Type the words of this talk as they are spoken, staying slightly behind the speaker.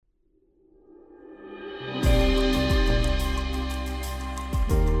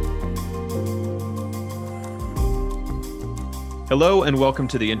Hello and welcome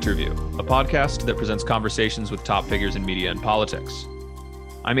to The Interview, a podcast that presents conversations with top figures in media and politics.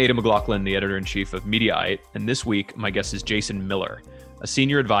 I'm Aidan McLaughlin, the editor-in-chief of Mediaite, and this week my guest is Jason Miller, a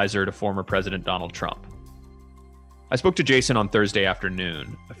senior advisor to former President Donald Trump. I spoke to Jason on Thursday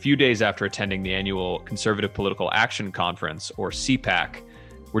afternoon, a few days after attending the annual Conservative Political Action Conference, or CPAC,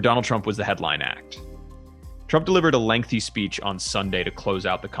 where Donald Trump was the headline act. Trump delivered a lengthy speech on Sunday to close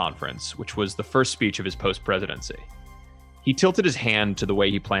out the conference, which was the first speech of his post-presidency. He tilted his hand to the way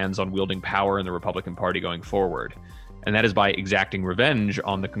he plans on wielding power in the Republican Party going forward, and that is by exacting revenge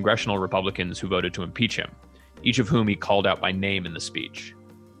on the congressional Republicans who voted to impeach him, each of whom he called out by name in the speech.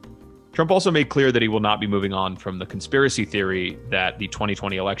 Trump also made clear that he will not be moving on from the conspiracy theory that the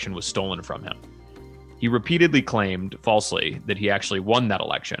 2020 election was stolen from him. He repeatedly claimed, falsely, that he actually won that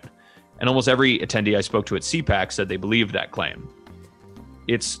election, and almost every attendee I spoke to at CPAC said they believed that claim.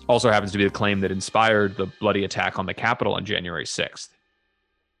 It also happens to be the claim that inspired the bloody attack on the Capitol on January 6th.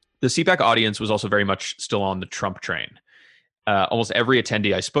 The CPAC audience was also very much still on the Trump train. Almost every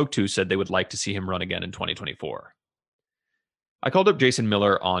attendee I spoke to said they would like to see him run again in 2024. I called up Jason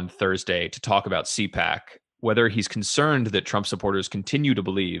Miller on Thursday to talk about CPAC, whether he's concerned that Trump supporters continue to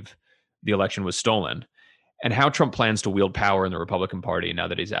believe the election was stolen, and how Trump plans to wield power in the Republican Party now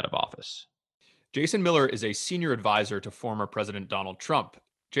that he's out of office. Jason Miller is a senior advisor to former President Donald Trump.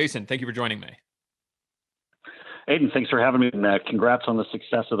 Jason, thank you for joining me. Aidan, thanks for having me, and congrats on the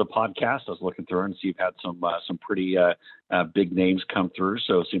success of the podcast. I was looking through and see you've had some pretty big names come through,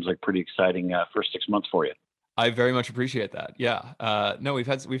 so it seems like pretty exciting first 6 months for you. I very much appreciate that. Yeah, no, we've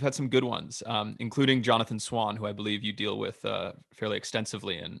had some good ones, including Jonathan Swan, who I believe you deal with fairly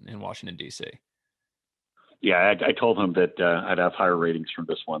extensively in Washington, D.C. Yeah, I told him that I'd have higher ratings from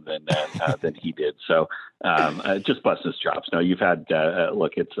this one than he did. So just busting his chops. No, you've had,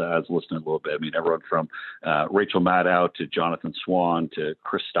 look, I was listening a little bit. I mean, everyone from Rachel Maddow to Jonathan Swan to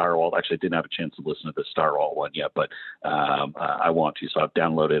Chris Starwald. Actually, I didn't have a chance to listen to the Starwald one yet, but I want to. So I've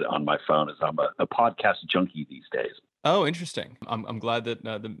downloaded it on my phone as I'm a podcast junkie these days. Oh, interesting. I'm glad that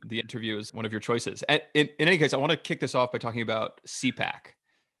the interview is one of your choices. And in any case, I want to kick this off by talking about CPAC.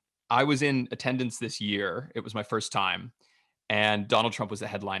 I was in attendance this year. It was my first time, and Donald Trump was the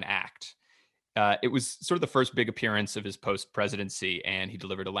headline act. It was sort of the first big appearance of his post-presidency, and he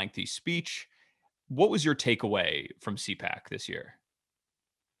delivered a lengthy speech. What was your takeaway from CPAC this year?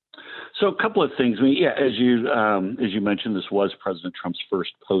 So a couple of things. I mean, yeah, as you mentioned, this was President Trump's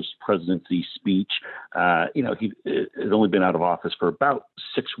first post-presidency speech. He had only been out of office for about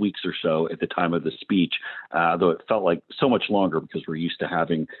 6 weeks or so at the time of the speech, though it felt like so much longer because we're used to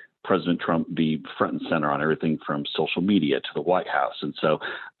having President Trump be front and center on everything from social media to the White House. And so,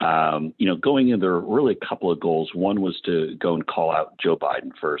 going in, there were really a couple of goals. One was to go and call out Joe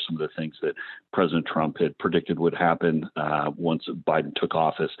Biden for some of the things that President Trump had predicted would happen once Biden took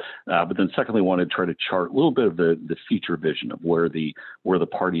office. But then secondly, wanted to try to chart a little bit of the future vision of where the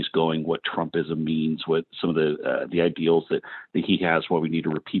party's going, what Trumpism means, what some of the ideals that he has, why we need to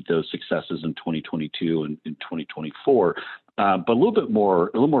repeat those successes in 2022 and in 2024. But a little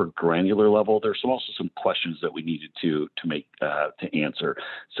more granular level. There's also some questions that we needed to answer,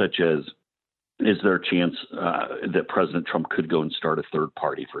 such as, is there a chance that President Trump could go and start a third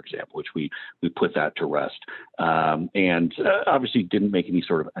party, for example, which we put that to rest. And obviously didn't make any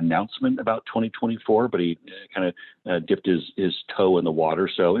sort of announcement about 2024, but he kind of dipped his toe in the water.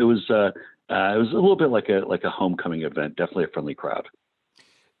 So it was a little bit like a homecoming event, definitely a friendly crowd.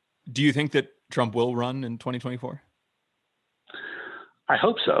 Do you think that Trump will run in 2024? I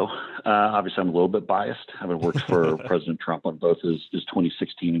hope so. Obviously, I'm a little bit biased, having worked for President Trump on both his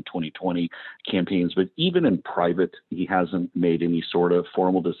 2016 and 2020 campaigns. But even in private, he hasn't made any sort of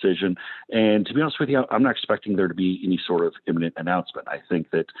formal decision. And to be honest with you, I'm not expecting there to be any sort of imminent announcement. I think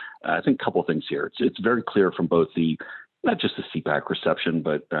a couple of things here. It's very clear from both not just the CPAC reception,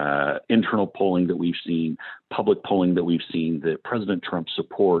 but internal polling that we've seen, public polling that we've seen, that President Trump's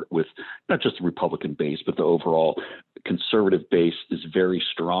support with not just the Republican base, but the overall conservative base is very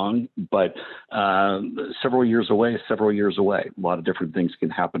strong, but several years away. A lot of different things can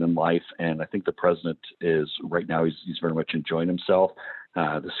happen in life. And I think the president is right now, he's very much enjoying himself.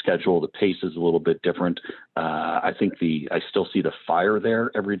 The schedule, the pace is a little bit different. I still see the fire there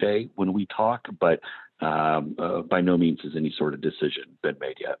every day when we talk, but by no means has any sort of decision been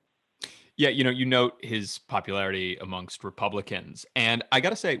made yet. Yeah, you note his popularity amongst Republicans. And I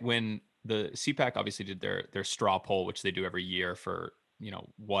got to say, when the CPAC obviously did their straw poll, which they do every year for,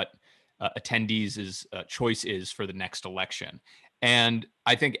 what attendees' choice is for the next election. And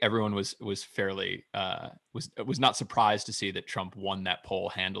I think everyone was fairly was not surprised to see that Trump won that poll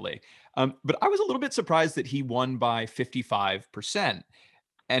handily. But I was a little bit surprised that he won by 55%.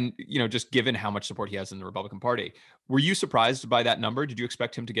 And just given how much support he has in the Republican Party, were you surprised by that number? Did you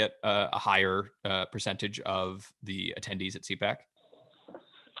expect him to get a higher percentage of the attendees at CPAC?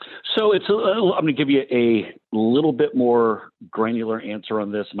 So I'm going to give you a little bit more granular answer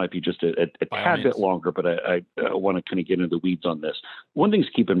on this. It might be just a tad bit longer, but I want to kind of get into the weeds on this. One thing to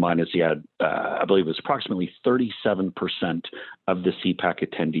keep in mind is he had, I believe it was approximately 37% of the CPAC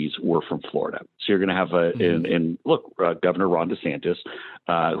attendees were from Florida. So you're going to have Governor Ron DeSantis,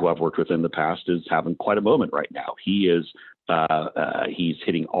 who I've worked with in the past, is having quite a moment right now. He's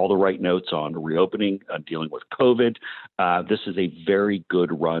hitting all the right notes on reopening, dealing with COVID. This is a very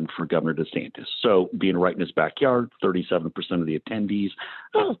good run for Governor DeSantis. So being right in his backyard, 37% of the attendees,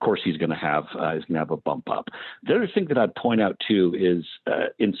 of course he's going to have a bump up. The other thing that I'd point out too is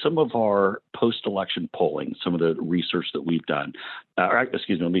in some of our post-election polling, some of the research that we've done,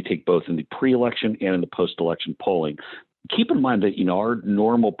 let me take both in the pre-election and in the post-election polling. Keep in mind that, our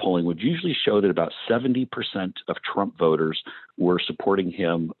normal polling would usually show that about 70% of Trump voters were supporting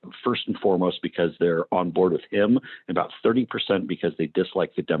him first and foremost because they're on board with him, and about 30% because they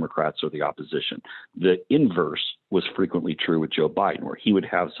dislike the Democrats or the opposition. The inverse was frequently true with Joe Biden, where he would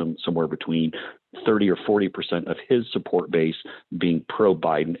have somewhere between 30 or 40% of his support base being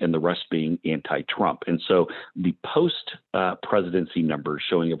pro-Biden and the rest being anti-Trump. And so the post-presidency numbers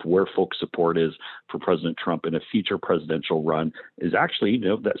showing of where folks' support is for President Trump in a future presidential run is actually,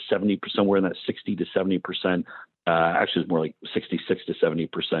 that 70%, somewhere in that 60 to 70%. Actually, it's more like 66 to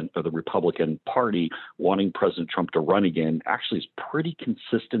 70% of the Republican Party wanting President Trump to run again. Actually, is pretty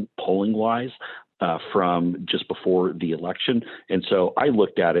consistent polling-wise from just before the election. And so I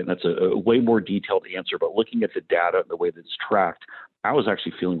looked at it, and that's a way more detailed answer. But looking at the data and the way that it's tracked, I was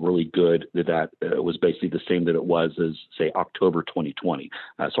actually feeling really good that was basically the same that it was as, say, October 2020.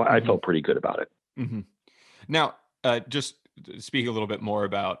 So I felt pretty good about it. Mm-hmm. Now, just speaking a little bit more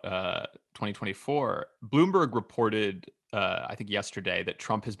about 2024, Bloomberg reported, I think yesterday, that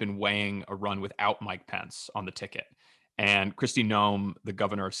Trump has been weighing a run without Mike Pence on the ticket. And Kristi Noem, the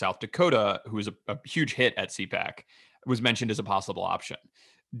governor of South Dakota, who is a huge hit at CPAC, was mentioned as a possible option.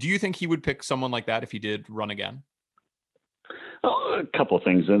 Do you think he would pick someone like that if he did run again? A couple of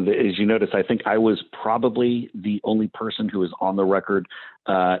things. And as you notice, I think I was probably the only person who was on the record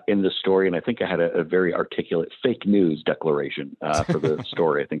in the story. And I think I had a very articulate fake news declaration for the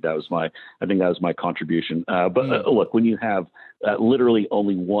story. I think that was my contribution. But look, when you have literally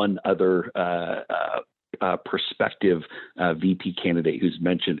only one other prospective VP candidate who's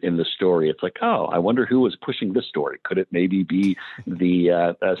mentioned in the story, it's like, oh, I wonder who was pushing this story. Could it maybe be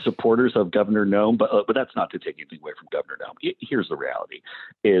the supporters of Governor Noem? But that's not to take anything away from Governor Noem. Here's the reality: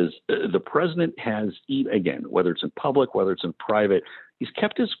 is the president has, again, whether it's in public, whether it's in private, he's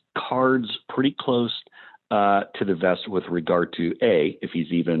kept his cards pretty close to the vest with regard to if he's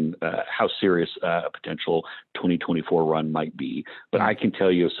even how serious a potential 2024 run might be. But I can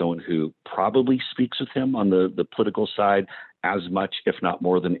tell you, as someone who probably speaks with him on the political side as much, if not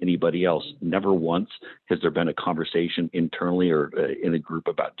more than anybody else, never once has there been a conversation internally or in a group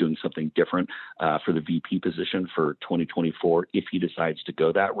about doing something different for the VP position for 2024 if he decides to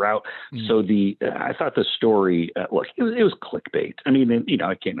go that route. So I thought the story, look, it was clickbait. I mean,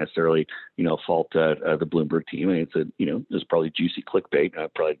 I can't necessarily, fault the Bloomberg team. I mean, it was probably juicy clickbait,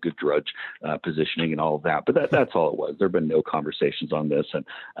 probably good drudge positioning and all of that. But that's all it was. There have been no conversations on this. And,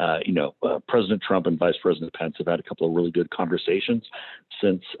 President Trump and Vice President Pence have had a couple of really good conversations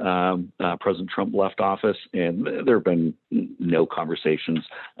since President Trump left office, and there have been no conversations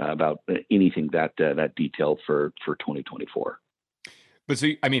about anything that detailed for 2024. But so,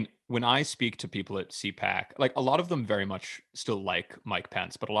 I mean, when I speak to people at CPAC, like a lot of them very much still like Mike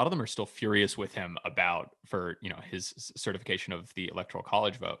Pence, but a lot of them are still furious with him for his certification of the Electoral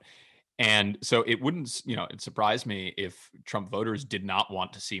College vote. And so it wouldn't, it surprised me if Trump voters did not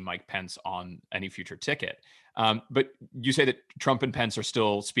want to see Mike Pence on any future ticket. But you say that Trump and Pence are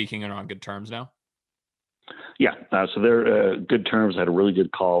still speaking and are on good terms now? Yeah, so they're good terms. I had a really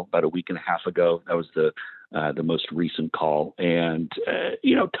good call about a week and a half ago. That was the most recent call. And,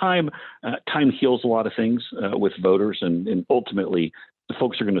 time heals a lot of things with voters. And ultimately, the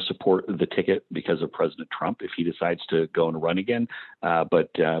folks are going to support the ticket because of President Trump if he decides to go and run again. But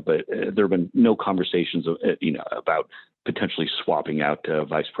there have been no conversations, about potentially swapping out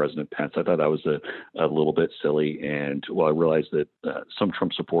Vice President Pence. I thought that was a little bit silly. And while I realize that some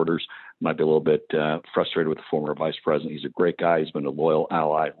Trump supporters might be a little bit frustrated with the former vice president, he's a great guy. He's been a loyal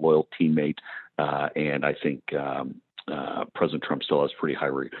ally, loyal teammate. And I think President Trump still has pretty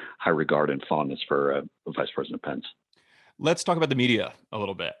high regard and fondness for Vice President Pence. Let's talk about the media a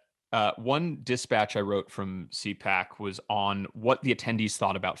little bit. One dispatch I wrote from CPAC was on what the attendees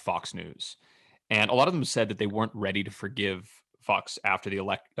thought about Fox News. And a lot of them said that they weren't ready to forgive Fox after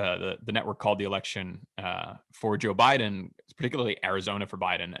the network called the election for Joe Biden, particularly Arizona for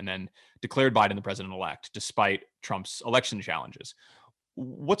Biden, and then declared Biden the president-elect despite Trump's election challenges.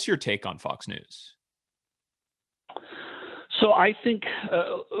 What's your take on Fox News? So I think,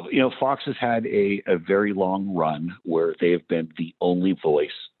 Fox has had a very long run where they have been the only voice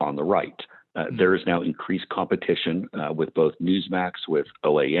on the right. There is now increased competition with both Newsmax, with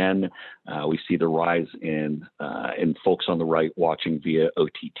OAN. We see the rise in folks on the right watching via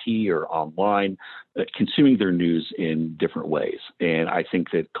OTT or online, consuming their news in different ways. And I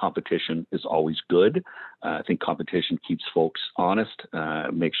think that competition is always good. I think competition keeps folks honest,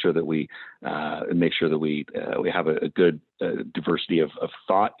 make sure that we have a good diversity of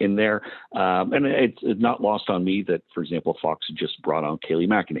thought in there. And it's not lost on me that, for example, Fox just brought on Kayleigh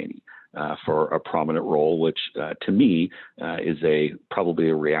McEnany for a prominent role, which to me is probably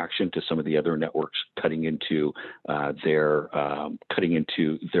a reaction to some of the other networks cutting into their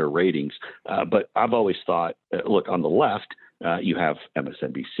ratings. But I've always thought, look, on the left, you have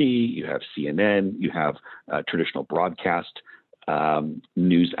MSNBC, you have CNN, you have traditional broadcast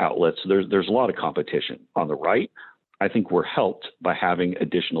news outlets. So there's a lot of competition. On the right, I think we're helped by having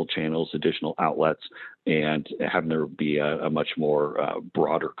additional channels, additional outlets, and having there be a much more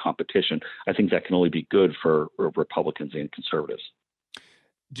broader competition. I think that can only be good for Republicans and conservatives.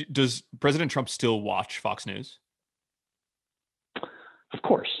 Does President Trump still watch Fox News? Of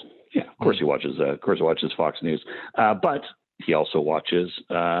course. Yeah, of course he watches. Fox News, but he also watches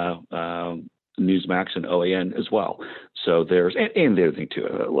Newsmax and OAN as well. So there's and the other thing too.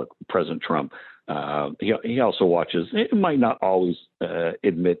 Look, President Trump. He also watches. It might not always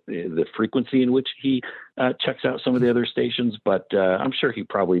admit the frequency in which he checks out some of the other stations, but I'm sure he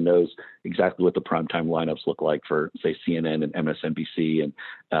probably knows exactly what the primetime lineups look like for, say, CNN and MSNBC and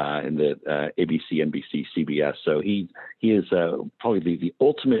the ABC, NBC, CBS. So he is probably the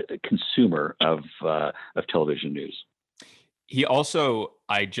ultimate consumer of television news. He also,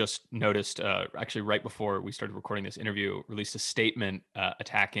 I just noticed, actually right before we started recording this interview, released a statement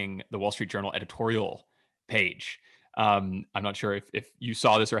attacking the Wall Street Journal editorial page. I'm not sure if you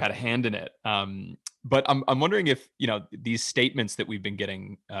saw this or had a hand in it, but I'm wondering if these statements that we've been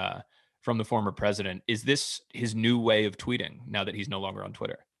getting from the former president, is this his new way of tweeting now that he's no longer on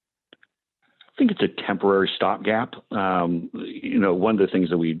Twitter? I think it's a temporary stopgap. One of the things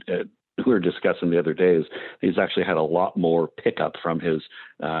that we were discussing the other day is he's actually had a lot more pickup from his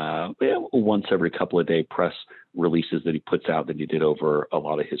once every couple of day press releases that he puts out than he did over a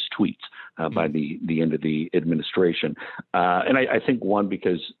lot of his tweets by the end of the administration. And I think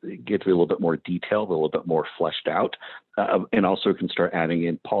because it gets to be a little bit more detailed, a little bit more fleshed out, and also can start adding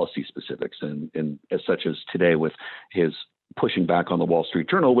in policy specifics and as such as today with his pushing back on the Wall Street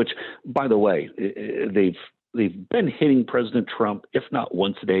Journal, which, by the way, they've been hitting President Trump, if not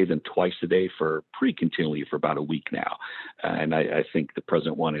once a day, then twice a day for pretty continually for about a week now. And I think the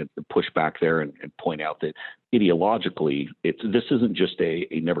president wanted to push back there and point out that ideologically, this isn't just a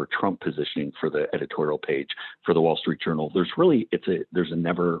never Trump positioning for the editorial page for the Wall Street Journal. There's a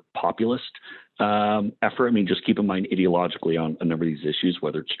never populist effort. I mean, just keep in mind ideologically on a number of these issues,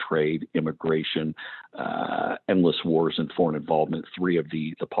 whether it's trade, immigration, endless wars and foreign involvement, three of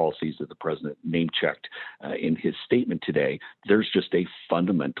the policies that the president name-checked in his statement today, there's just a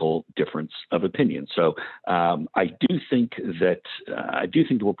fundamental difference of opinion. So I do think that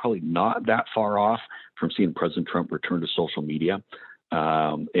we're probably not that far off from seeing President Trump return to social media.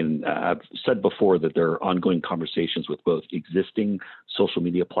 And I've said before that there are ongoing conversations with both existing social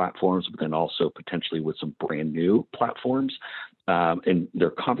media platforms, but then also potentially with some brand new platforms. And there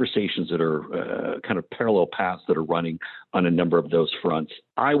are conversations that are kind of parallel paths that are running on a number of those fronts.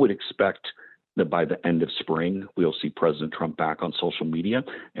 I would expect that by the end of spring, we'll see President Trump back on social media.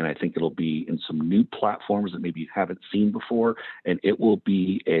 And I think it'll be in some new platforms that maybe you haven't seen before. And it will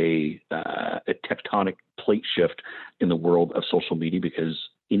be a tectonic plate shift in the world of social media because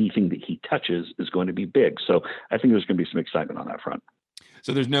anything that he touches is going to be big. So I think there's going to be some excitement on that front.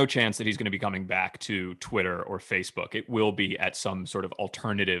 So there's no chance that he's going to be coming back to Twitter or Facebook. It will be at some sort of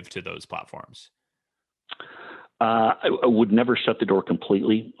alternative to those platforms. I would never shut the door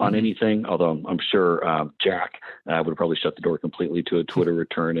completely on anything, although I'm sure Jack would probably shut the door completely to a Twitter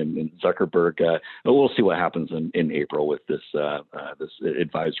return, and Zuckerberg. But we'll see what happens in April with this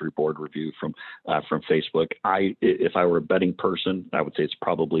advisory board review from Facebook. If I were a betting person, I would say it's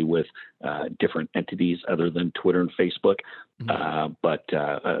probably with different entities other than Twitter and Facebook. But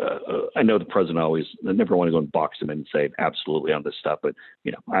I know the president I never want to go and box him in and say absolutely on this stuff, but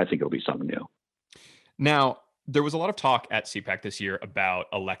I think it'll be something new. Now, there was a lot of talk at CPAC this year about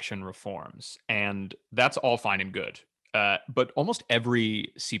election reforms, and that's all fine and good. But almost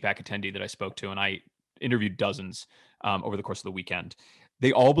every CPAC attendee that I spoke to, and I interviewed dozens over the course of the weekend,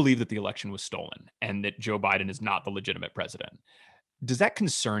 they all believe that the election was stolen and that Joe Biden is not the legitimate president. Does that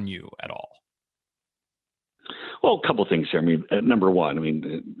concern you at all? Well, a couple of things here. I mean, number one,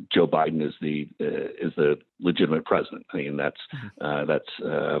 Joe Biden is the legitimate president. I mean,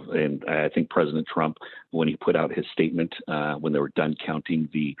 and I think President Trump, when he put out his statement when they were done counting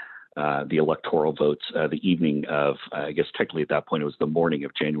the electoral votes the evening of, I guess technically at that point it was the morning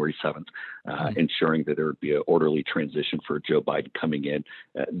of January 7th, ensuring that there would be an orderly transition for Joe Biden coming in.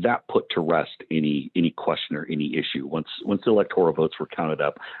 That put to rest any question or any issue. Once the electoral votes were counted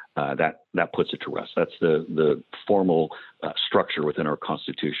up, that puts it to rest. That's the formal structure within our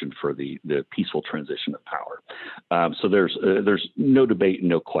Constitution for the peaceful transition of power. So there's no debate,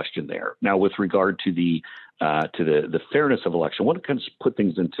 no question there. Now, with regard to the fairness of election, I want to kind of put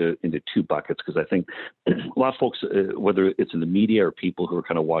things into two buckets, because I think a lot of folks, whether it's in the media or people who are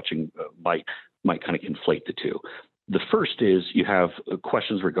kind of watching, might kind of conflate the two. The first is you have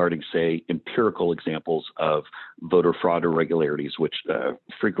questions regarding, say, empirical examples of voter fraud or irregularities, which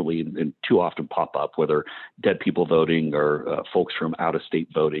frequently and too often pop up, whether dead people voting or folks from out-of-state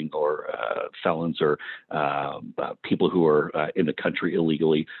voting or felons or people who are in the country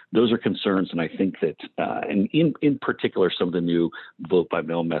illegally. Those are concerns, and I think that, and in particular, some of the new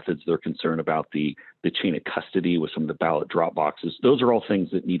vote-by-mail methods, they're concerned about the chain of custody with some of the ballot drop boxes. Those are all things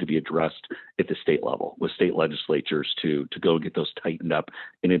that need to be addressed at the state level with state legislatures to go get those tightened up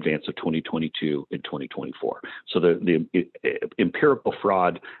in advance of 2022 and 2024. So the empirical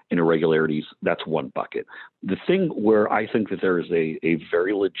fraud and irregularities, that's one bucket. The thing where I think that there is a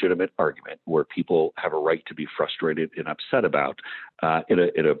very legitimate argument where people have a right to be frustrated and upset about at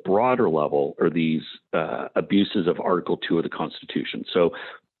a broader level are these abuses of Article 2 of the Constitution. So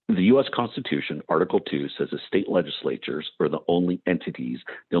the U.S. Constitution, Article 2, says the state legislatures are the only entities,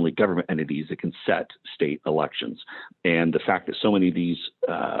 the only government entities that can set state elections. And the fact that so many of these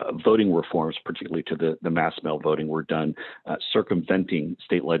voting reforms, particularly to the mass mail voting, were done circumventing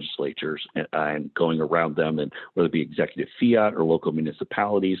state legislatures and going around them, and whether it be executive fiat or local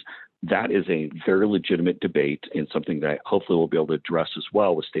municipalities, that is a very legitimate debate and something that hopefully we'll be able to address as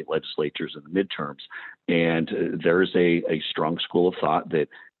well with state legislatures in the midterms. And there is a strong school of thought that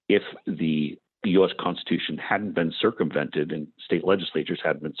if the U.S. Constitution hadn't been circumvented and state legislatures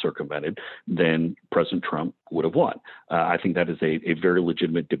hadn't been circumvented, then President Trump would have won. I think that is a very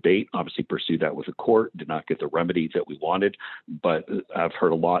legitimate debate. Obviously pursued that with the court, did not get the remedy that we wanted, but I've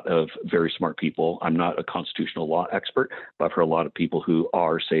heard a lot of very smart people. I'm not a constitutional law expert, but I've heard a lot of people who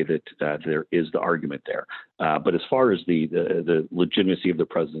say that there is the argument there. But as far as the legitimacy of the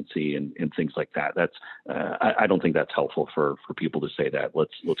presidency and things like that, that's I don't think that's helpful for people to say that.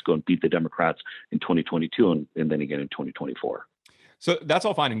 Let's go and beat the Democrats in 2022 and then again in 2024. So that's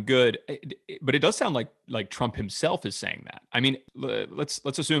all fine and good, but it does sound like Trump himself is saying that. I mean, let's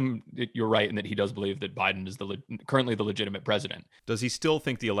assume that you're right and that he does believe that Biden is currently the legitimate president. Does he still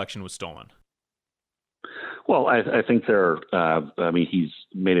think the election was stolen? Well, I think he's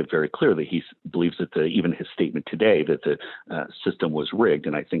made it very clear that he believes that even his statement today that the system was rigged.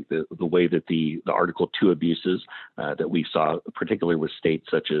 And I think the way that the Article 2 abuses that we saw, particularly with states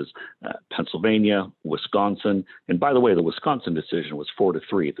such as Pennsylvania, Wisconsin, and by the way, the Wisconsin decision was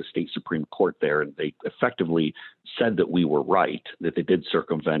 4-3 at the state Supreme Court there. And they effectively said that we were right, that they did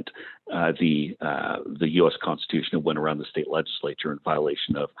circumvent the U.S. Constitution and went around the state legislature in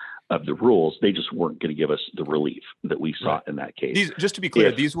violation of the rules. They just weren't going to give us the relief that we sought in that case. Just to be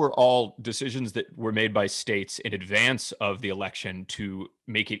clear, these were all decisions that were made by states in advance of the election to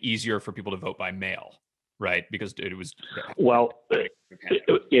make it easier for people to vote by mail, right? Because it was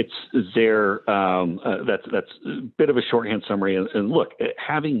it's their that's a bit of a shorthand summary. And look,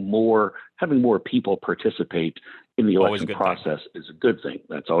 having more people participate in the election process is a good thing.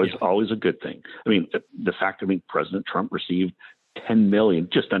 That's always a good thing. I mean, the fact President Trump received 10 million,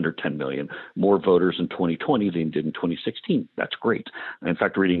 just under 10 million more voters in 2020 than did in 2016. That's great. In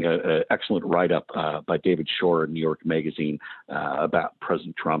fact, reading an excellent write-up by David Shore in New York Magazine about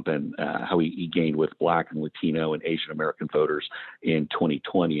President Trump and how he gained with Black and Latino and Asian American voters in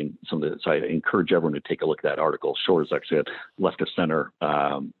 2020. And so I encourage everyone to take a look at that article. Shore is actually a left of center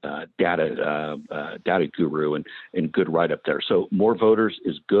data guru and good write-up there. So more voters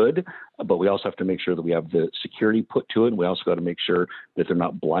is good, but we also have to make sure that we have the security put to it. And we also got to make sure that they're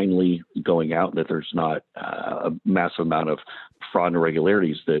not blindly going out, that there's not a massive amount of fraud and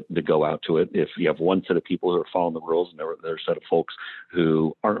irregularities that go out to it. If you have one set of people who are following the rules and there are a set of folks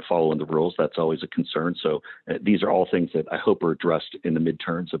who aren't following the rules, that's always a concern. So these are all things that I hope are addressed in the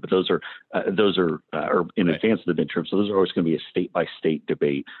midterms. But those are or in advance of the midterms. So those are always going to be a state by state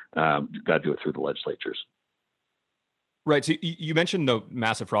debate. Got to do it through the legislatures. Right. So you mentioned the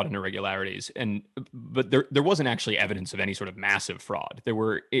massive fraud and irregularities, but there wasn't actually evidence of any sort of massive fraud. There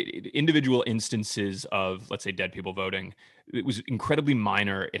were individual instances of, let's say, dead people voting. It was incredibly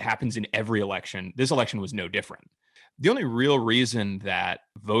minor. It happens in every election. This election was no different. The only real reason that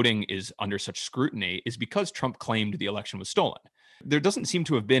voting is under such scrutiny is because Trump claimed the election was stolen. There doesn't seem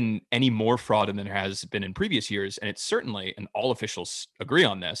to have been any more fraud than there has been in previous years. And it's certainly, and all officials agree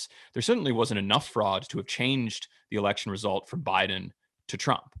on this, there certainly wasn't enough fraud to have changed the election result from Biden to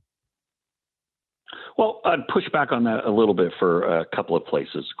Trump. Well, I'd push back on that a little bit for a couple of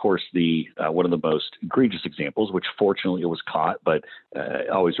places. Of course, the one of the most egregious examples, which fortunately it was caught, but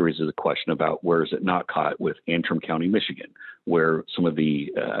always raises the question about where is it not caught, with Antrim County, Michigan, where some of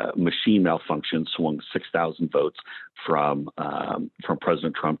the machine malfunction swung 6,000 votes from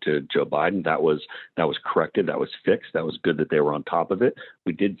President Trump to Joe Biden. That was corrected. That was fixed. That was good that they were on top of it.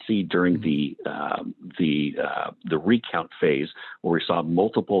 We did see during the recount phase where we saw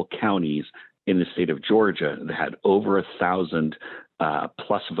multiple counties in the state of Georgia that had over 1,000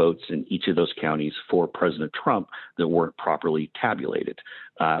 plus votes in each of those counties for President Trump that weren't properly tabulated.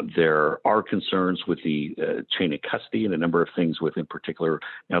 There are concerns with the chain of custody and a number of things with, in particular,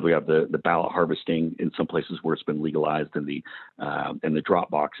 we have the ballot harvesting in some places where it's been legalized, and the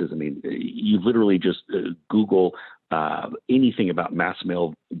drop boxes. I mean, you literally just Google anything about mass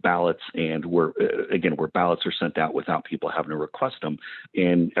mail ballots and where ballots are sent out without people having to request them.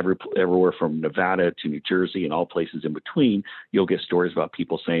 And everywhere from Nevada to New Jersey and all places in between, you'll get stories about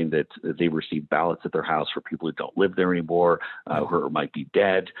people saying that they received ballots at their house for people who don't live there anymore, who might be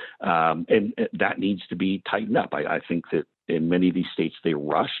dead. And that needs to be tightened up. I think that in many of these states, they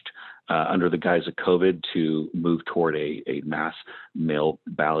rushed under the guise of COVID to move toward a mass mail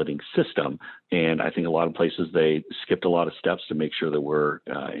balloting system. And I think a lot of places they skipped a lot of steps to make sure that we're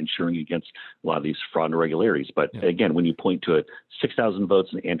ensuring against a lot of these fraud and irregularities. But again, when you point to 6,000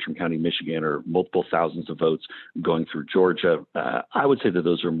 votes in Antrim County, Michigan, or multiple thousands of votes going through Georgia, I would say that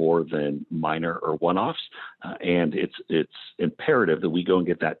those are more than minor or one-offs. And it's imperative that we go and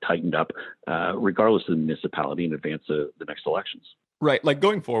get that tightened up, regardless of the municipality, in advance of the next elections. Right. Like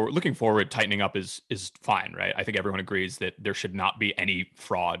looking forward, tightening up is fine, right? I think everyone agrees that there should not be any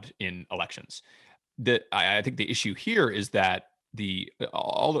fraud in elections. I think the issue here is that a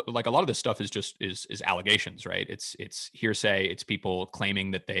lot of this stuff is allegations, right? It's hearsay. It's people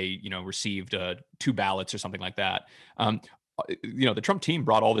claiming that they, received 2 ballots or something like that. The Trump team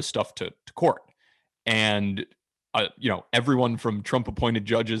brought all this stuff to court, and everyone from Trump appointed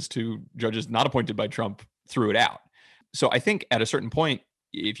judges to judges not appointed by Trump threw it out. So I think at a certain point,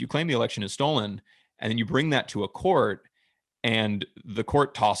 if you claim the election is stolen and then you bring that to a court and the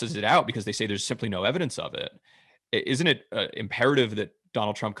court tosses it out because they say there's simply no evidence of it, isn't it imperative that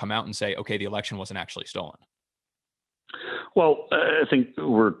Donald Trump come out and say, okay, the election wasn't actually stolen? Well, I think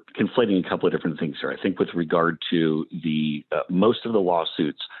we're conflating a couple of different things here. I think with regard to the most of the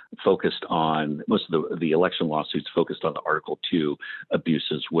election lawsuits focused on the Article 2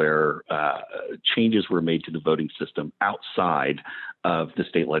 abuses, where changes were made to the voting system outside of the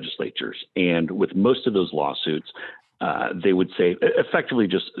state legislatures. And with most of those lawsuits, they would say effectively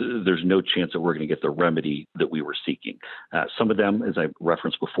just there's no chance that we're going to get the remedy that we were seeking. Some of them, as I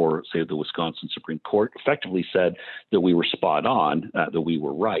referenced before, say the Wisconsin Supreme Court effectively said that we were spot on, that we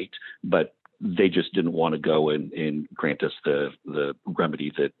were right, but they just didn't want to go and grant us the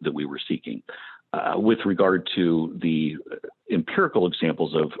remedy that we were seeking. With regard to the empirical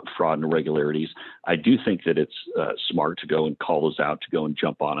examples of fraud and irregularities, I do think that it's smart to go and call those out, to go and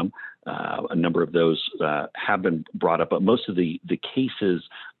jump on them. A number of those have been brought up, but most of the cases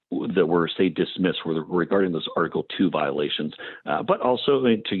that were, say, dismissed were regarding those Article 2 violations. But also,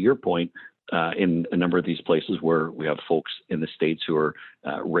 to your point, in a number of these places where we have folks in the states who are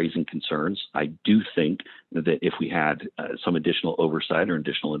raising concerns. I do think that if we had some additional oversight or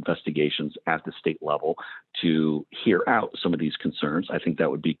additional investigations at the state level to hear out some of these concerns, I think that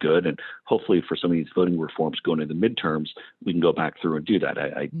would be good. And hopefully for some of these voting reforms going into the midterms, we can go back through and do that.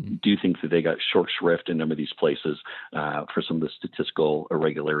 I do think that they got short shrift in some of these places for some of the statistical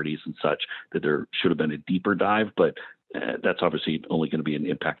irregularities and such, that there should have been a deeper dive, but that's obviously only going to be an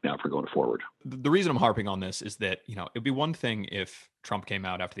impact now for going forward. The reason I'm harping on this is that, it'd be one thing if Trump came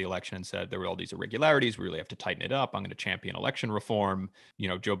out after the election and said there were all these irregularities, we really have to tighten it up, I'm going to champion election reform.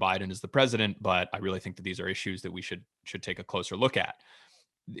 Joe Biden is the president, but I really think that these are issues that we should take a closer look at.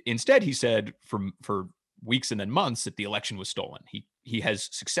 Instead, he said for weeks and then months that the election was stolen. He has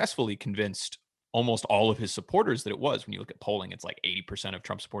successfully convinced almost all of his supporters that it was. When you look at polling, it's like 80% of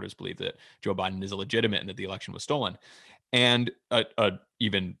Trump supporters believe that Joe Biden is illegitimate and that the election was stolen. And a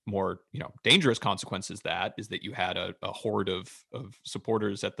even more, dangerous consequence is that you had a horde of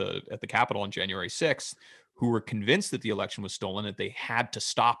supporters at the Capitol on January 6th who were convinced that the election was stolen, that they had to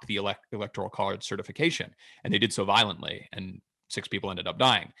stop the electoral college certification, and they did so violently, and 6 people ended up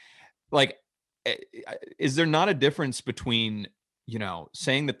dying. Like, is there not a difference between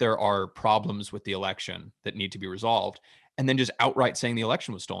saying that there are problems with the election that need to be resolved, and then just outright saying the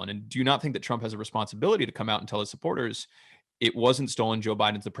election was stolen? And do you not think that Trump has a responsibility to come out and tell his supporters it wasn't stolen, Joe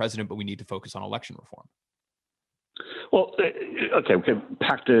Biden's the president, but we need to focus on election reform? Well, okay, we can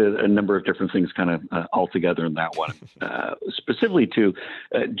pack a number of different things kind of all together in that one. Specifically to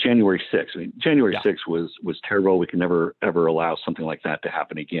January 6th. I mean, January 6th was terrible. We can never, ever allow something like that to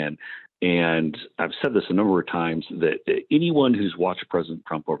happen again. And I've said this a number of times that anyone who's watched President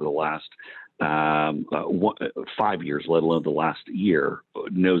Trump over the last 5 years, let alone the last year,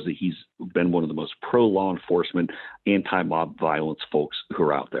 knows that he's been one of the most pro-law enforcement, anti-mob violence folks who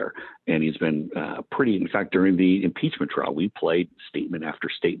are out there. And he's been in fact, during the impeachment trial, we played statement after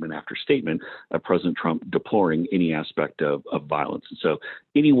statement after statement of President Trump deploring any aspect of violence. And so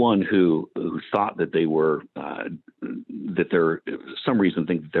anyone who thought that they were, that they're, some reason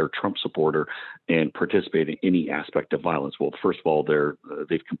think that they're a Trump supporter and participate in any aspect of violence, well, first of all,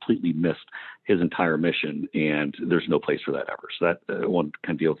 they've completely missed his entire mission, and there's no place for that ever. So that one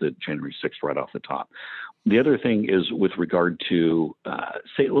can deal with it January 6th right off the top. The other thing is with regard to,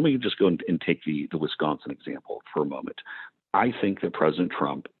 let me just go and take the Wisconsin example for a moment. I think that President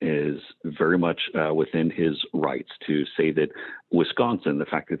Trump is very much within his rights to say that Wisconsin, the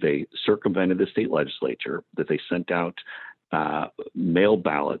fact that they circumvented the state legislature, that they sent out mail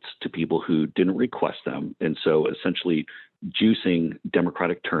ballots to people who didn't request them, and so essentially juicing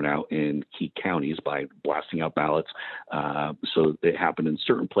Democratic turnout in key counties by blasting out ballots. So it happened in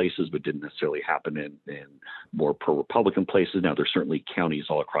certain places, but didn't necessarily happen in more pro-Republican places. Now, there's certainly counties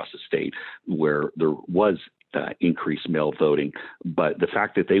all across the state where there was increased mail voting, but the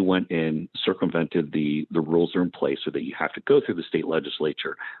fact that they went and circumvented the rules that are in place so that you have to go through the state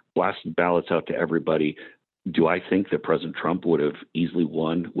legislature, blasted ballots out to everybody. Do I think that President Trump would have easily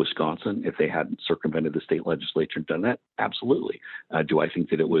won Wisconsin if they hadn't circumvented the state legislature and done that? Absolutely. Do I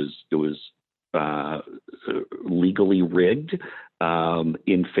think that it was legally rigged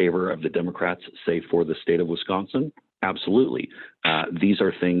in favor of the Democrats, say, for the state of Wisconsin? Absolutely. These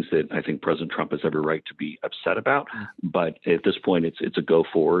are things that I think President Trump has every right to be upset about. But at this point, it's a go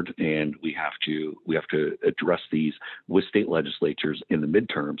forward, and we have to address these with state legislatures in the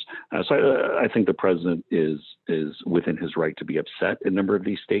midterms. So I think the president is within his right to be upset in a number of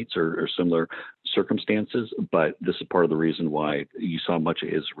these states or similar circumstances. But this is part of the reason why you saw much of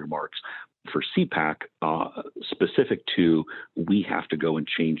his remarks for CPAC specific to we have to go and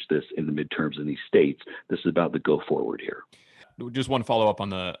change this in the midterms in these states. This is about the go forward here. Just one follow up on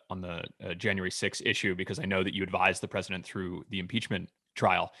the January 6th issue, because I know that you advised the president through the impeachment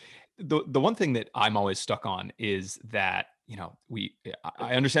trial. The one thing that I'm always stuck on is that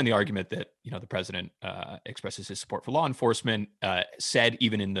I understand the argument that the president expresses his support for law enforcement, said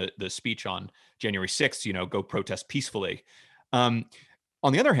even in the speech on January 6th, go protest peacefully. On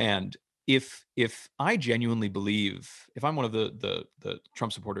the other hand, if I genuinely believe, if I'm one of the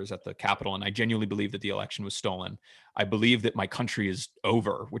Trump supporters at the Capitol and I genuinely believe that the election was stolen, I believe that my country is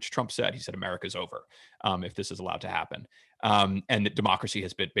over, which Trump said. He said America's over if this is allowed to happen, and that democracy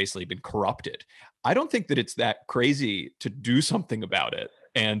has basically been corrupted. I don't think that it's that crazy to do something about it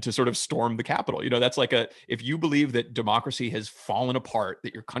and to sort of storm the Capitol. That's like if you believe that democracy has fallen apart,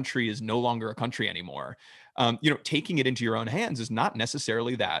 that your country is no longer a country anymore, taking it into your own hands is not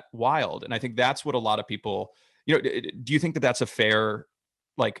necessarily that wild. And I think that's what a lot of people, do you think that that's a fair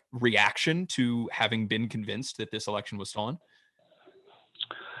reaction to having been convinced that this election was stolen?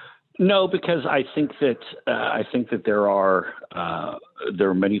 No, because I think that there are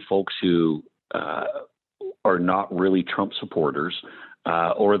many folks who are not really Trump supporters,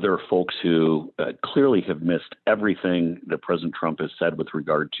 or there are folks who clearly have missed everything that President Trump has said with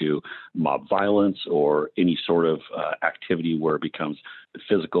regard to mob violence or any sort of activity where it becomes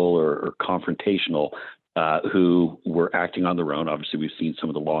physical or confrontational, who were acting on their own. Obviously, we've seen some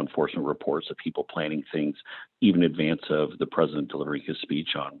of the law enforcement reports of people planning things even in advance of the president delivering his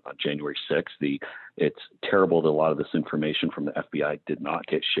speech on January 6th. It's terrible that a lot of this information from the FBI did not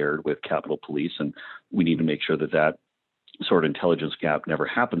get shared with Capitol Police, and we need to make sure that sort of intelligence gap never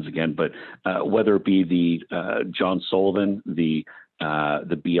happens again. But whether it be the John Sullivan, the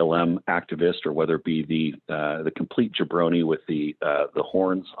BLM activist, or whether it be the complete jabroni with the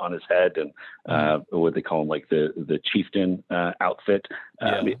horns on his head and what they call him, like the chieftain outfit,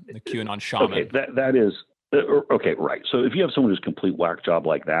 the QAnon shaman. Okay, that is. Okay, right. So if you have someone who's complete whack job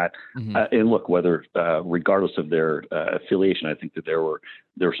like that, and look, whether regardless of their affiliation, I think that there were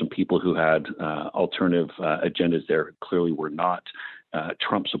some people who had alternative agendas there who clearly were not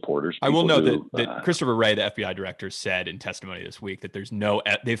Trump supporters. I will note that Christopher Wray, the FBI director, said in testimony this week that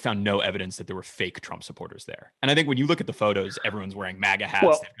they've found no evidence that there were fake Trump supporters there. And I think when you look at the photos, everyone's wearing MAGA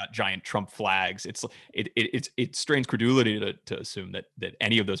hats. They've got giant Trump flags. It strains credulity to assume that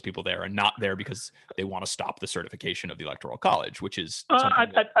any of those people there are not there because they want to stop the certification of the Electoral College, which is.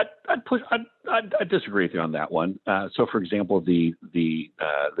 I'd disagree with you on that one. So, for example, the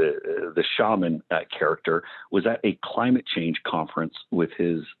shaman character was at a climate change conference with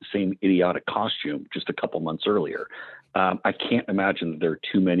his same idiotic costume just a couple months earlier. I can't imagine that there are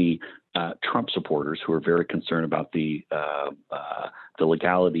too many Trump supporters who are very concerned about the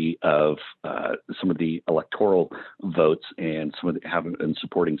legality of some of the electoral votes and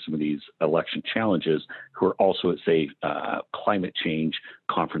supporting some of these election challenges, who are also at, say, climate change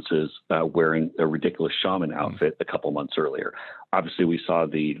conferences wearing a ridiculous shaman outfit a couple months earlier. Obviously, we saw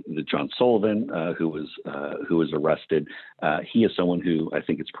the John Sullivan who was arrested. He is someone who I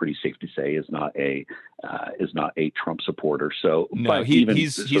think it's pretty safe to say is not a Trump supporter. So no,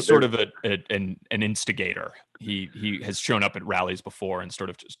 he's sort of an instigator. He has shown up at rallies before and sort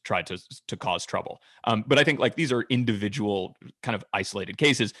of just tried to cause trouble. But I think like these are individual kind of isolated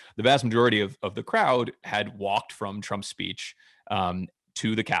cases. The vast majority of the crowd had walked from Trump's speech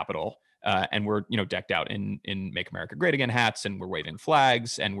to the Capitol. And we're, decked out in Make America Great Again hats, and we're waving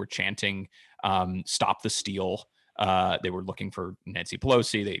flags, and we're chanting, "Stop the steal." They were looking for Nancy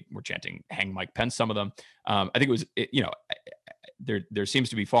Pelosi. They were chanting, "Hang Mike Pence." Some of them. I think it was, there seems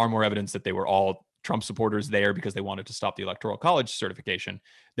to be far more evidence that they were all Trump supporters there because they wanted to stop the Electoral College certification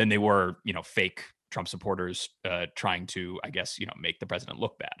than they were, fake Trump supporters trying to, I guess, make the president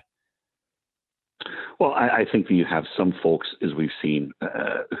look bad. Well, I think that you have some folks, as we've seen,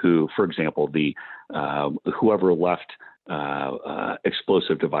 who, for example, whoever left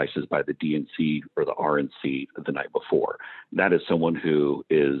explosive devices by the DNC or the RNC the night before, that is someone who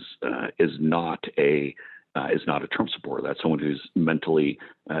is not a Trump supporter. That's someone who's mentally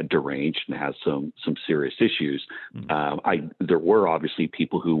deranged and has some serious issues. There were obviously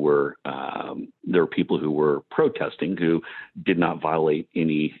people who were protesting who did not violate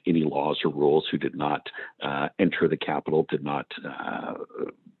any laws or rules, who did not enter the Capitol, did not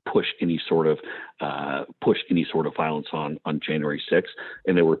push any sort of violence on January 6th.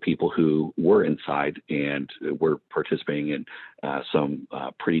 And there were people who were inside and were participating in some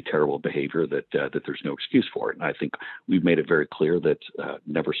pretty terrible behavior that there's no excuse for it. And I think we've made it very clear that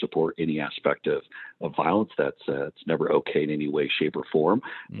never support any aspect of violence. It's never okay in any way, shape, or form.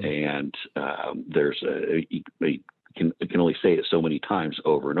 And can only say it so many times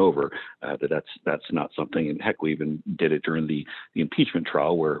over and over that's not something. And heck, we even did it during the impeachment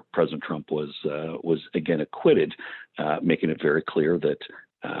trial where President Trump was again acquitted, making it very clear that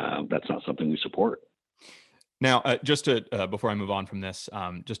that's not something we support. Now, just to before I move on from this,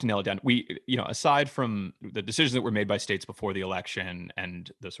 just to nail it down, we, aside from the decisions that were made by states before the election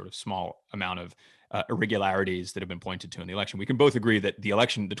and the sort of small amount of irregularities that have been pointed to in the election, we can both agree that the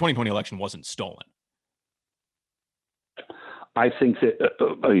 2020 election wasn't stolen. I think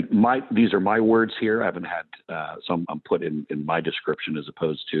that these are my words here. I haven't had some I'm put in my description as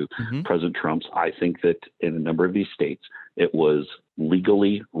opposed to President Trump's. I think that in a number of these states, it was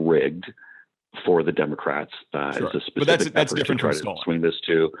legally rigged for the Democrats as a specific that's effort different to try from stolen. To swing this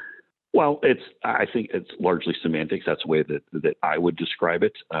to. Well, I think it's largely semantics. That's the way that I would describe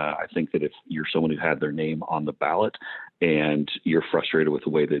it. I think that if you're someone who had their name on the ballot and you're frustrated with the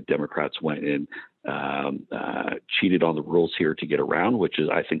way that Democrats went and cheated on the rules here to get around, which is,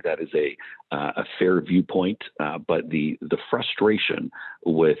 I think that is a fair viewpoint. But the frustration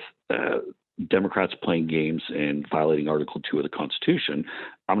with Democrats playing games and violating Article 2 of the Constitution,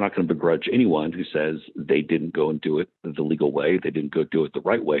 I'm not going to begrudge anyone who says they didn't go and do it the legal way. They didn't go do it the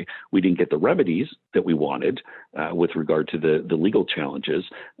right way. We didn't get the remedies that we wanted with regard to the legal challenges.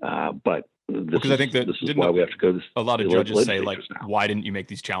 But because I think that this is why we have to go. A lot of judges say, like, now. why didn't you make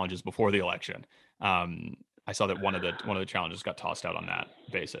these challenges before the election? I saw that one of the challenges got tossed out on that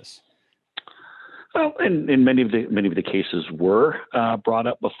basis. Well, and many of the cases were brought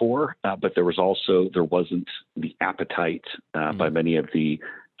up before, but there wasn't the appetite by many of the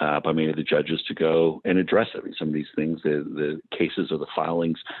judges to go and address it. I mean, some of these things, the cases or the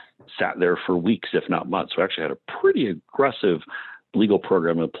filings sat there for weeks, if not months. We actually had a pretty aggressive legal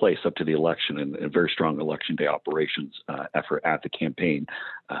program in place up to the election and a very strong election day operations effort at the campaign.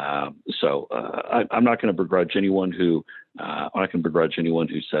 So I'm not going to begrudge anyone who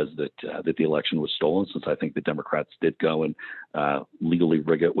says that the election was stolen, since I think the Democrats did go and legally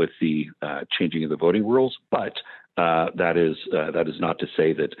rig it with the changing of the voting rules. But that is not to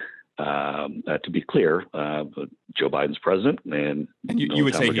say that. To be clear, Joe Biden's president, and you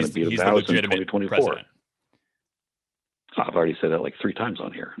would say he's the legitimate president. I've already said that like 3 times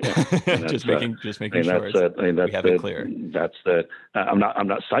on here. Yeah. just making sure we have it clear. I'm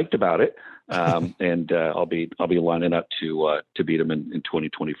not psyched about it, and I'll be lining up to beat him in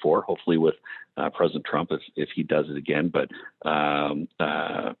 2024. Hopefully with President Trump if he does it again. But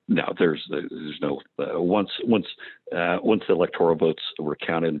no, there's no once the electoral votes were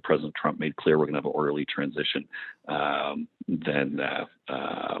counted and President Trump made clear we're going to have an orderly transition, then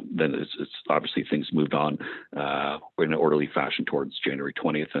it's obviously things moved on in an orderly fashion towards January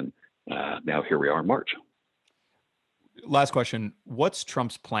 20th, and now here we are in March. Last question. What's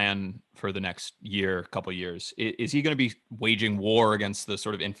Trump's plan for the next couple years? Is he going to be waging war against the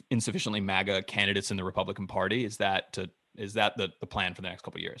sort of insufficiently MAGA candidates in the Republican Party? Is that the plan for the next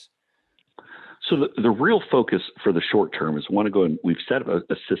couple of years? So the real focus for the short term is we've set up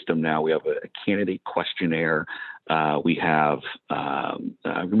a system now. We have a candidate questionnaire. We have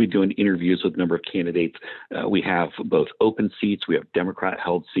we're going to be doing interviews with a number of candidates. We have both open seats. We have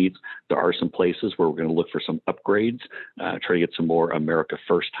Democrat-held seats. There are some places where we're going to look for some upgrades, try to get some more America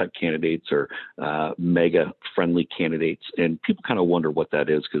First type candidates or mega-friendly candidates. And people kind of wonder what that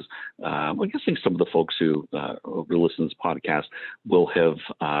is because I'm guessing some of the folks who listen to this podcast will have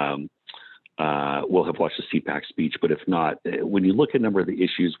watched the CPAC speech, but if not, when you look at a number of the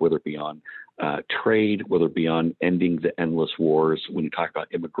issues, whether it be on trade, whether it be on ending the endless wars, when you talk about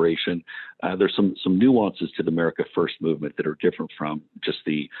immigration, there's some nuances to the America First movement that are different from just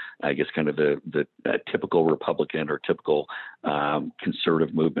the typical Republican or typical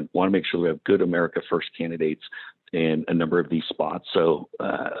conservative movement. Want to make sure we have good America First candidates in a number of these spots. So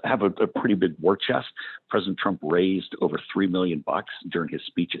have a pretty big war chest. President Trump raised over $3 million during his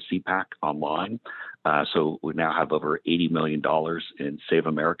speech at CPAC online. So we now have over $80 million in Save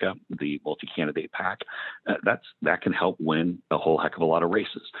America, the multi-candidate PAC. That can help win a whole heck of a lot of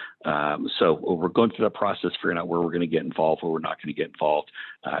races. So we're going through that process, figuring out where we're going to get involved, where we're not going to get involved.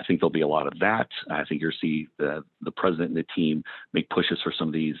 I think there'll be a lot of that. I think you'll see the president and the team make pushes for some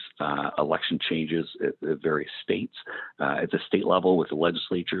of these election changes at various states, at the state level with the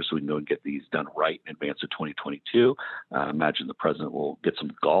legislature, so we can go and get these done right in advance of 2022. Imagine the president will get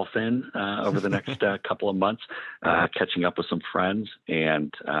some golf in over the next couple of months, catching up with some friends,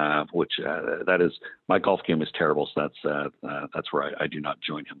 and which that is, my golf game is terrible, so that's where I do not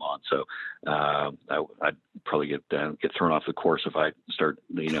join him on. So I'd probably get thrown off the course if I start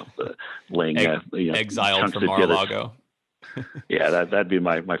laying exiled from Mar-a-Lago. Yeah, that'd be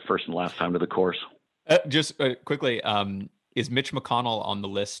my first and last time to the course. Just quickly, is Mitch McConnell on the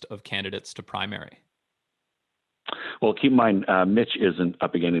list of candidates to primary? Well, keep in mind, Mitch isn't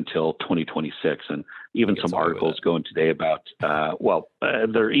up again until 2026, and even some articles going today about.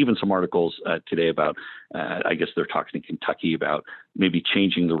 There are even some articles today about. I guess they're talking in Kentucky about maybe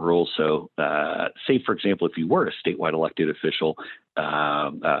changing the rules. So, say for example, if you were a statewide elected official,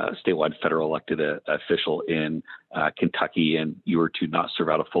 statewide federal elected official in Kentucky, and you were to not serve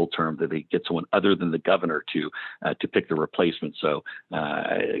out a full term, that they get someone other than the governor to pick the replacement. So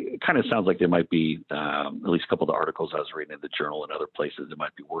it kind of sounds like there might be at least a couple of the articles I was reading in the Journal and other places that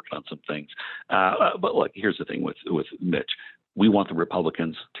might be working on some things. But look, here's the thing with Mitch. We want the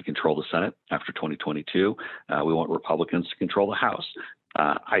Republicans to control the Senate after 2022. We want Republicans to control the House.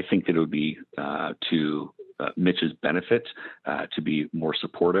 I think that it would be to Mitch's benefit to be more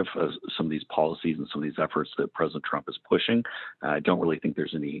supportive of some of these policies and some of these efforts that President Trump is pushing. I don't really think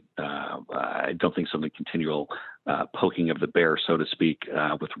there's any, I don't think some of the continual poking of the bear, so to speak,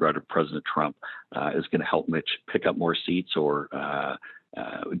 with regard to President Trump is going to help Mitch pick up more seats or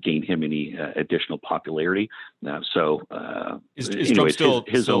gain him any additional popularity. Is Trump still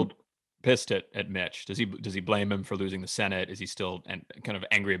his own pissed at Mitch? Does he blame him for losing the Senate? Is he still kind of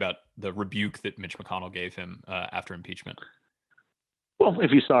angry about the rebuke that Mitch McConnell gave him after impeachment? Well,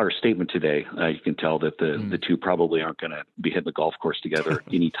 if you saw her statement today, you can tell that the two probably aren't going to be hitting the golf course together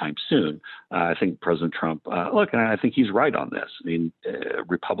anytime soon. I think President Trump, and I think he's right on this. I mean,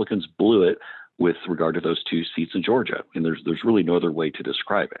 Republicans blew it with regard to those two seats in Georgia. And there's really no other way to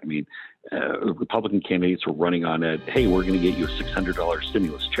describe it. I mean, Republican candidates were running on it, hey, we're going to get you a $600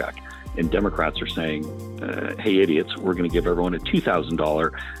 stimulus check. And Democrats are saying, hey, idiots, we're going to give everyone a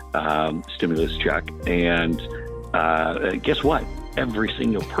 $2,000 stimulus check. And guess what? Every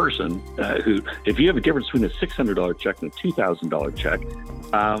single person if you have a difference between a $600 check and a $2,000 check,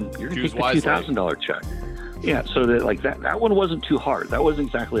 you're going to take the $2,000 check. Yeah, so that one wasn't too hard. That wasn't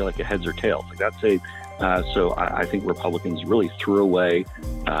exactly like a heads or tails. Like that's so I think Republicans really threw away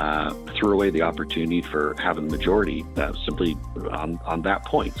the opportunity for having the majority simply on that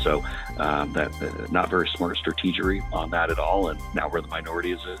point. So that not very smart strategery on that at all. And now we're the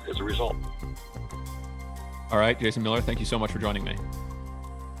minority as a result. All right, Jason Miller, thank you so much for joining me.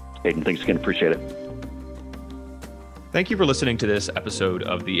 Aidan, thanks again. Appreciate it. Thank you for listening to this episode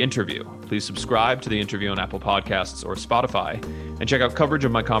of The Interview. Please subscribe to The Interview on Apple Podcasts or Spotify, and check out coverage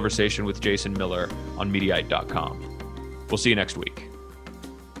of my conversation with Jason Miller on Mediaite.com. We'll see you next week.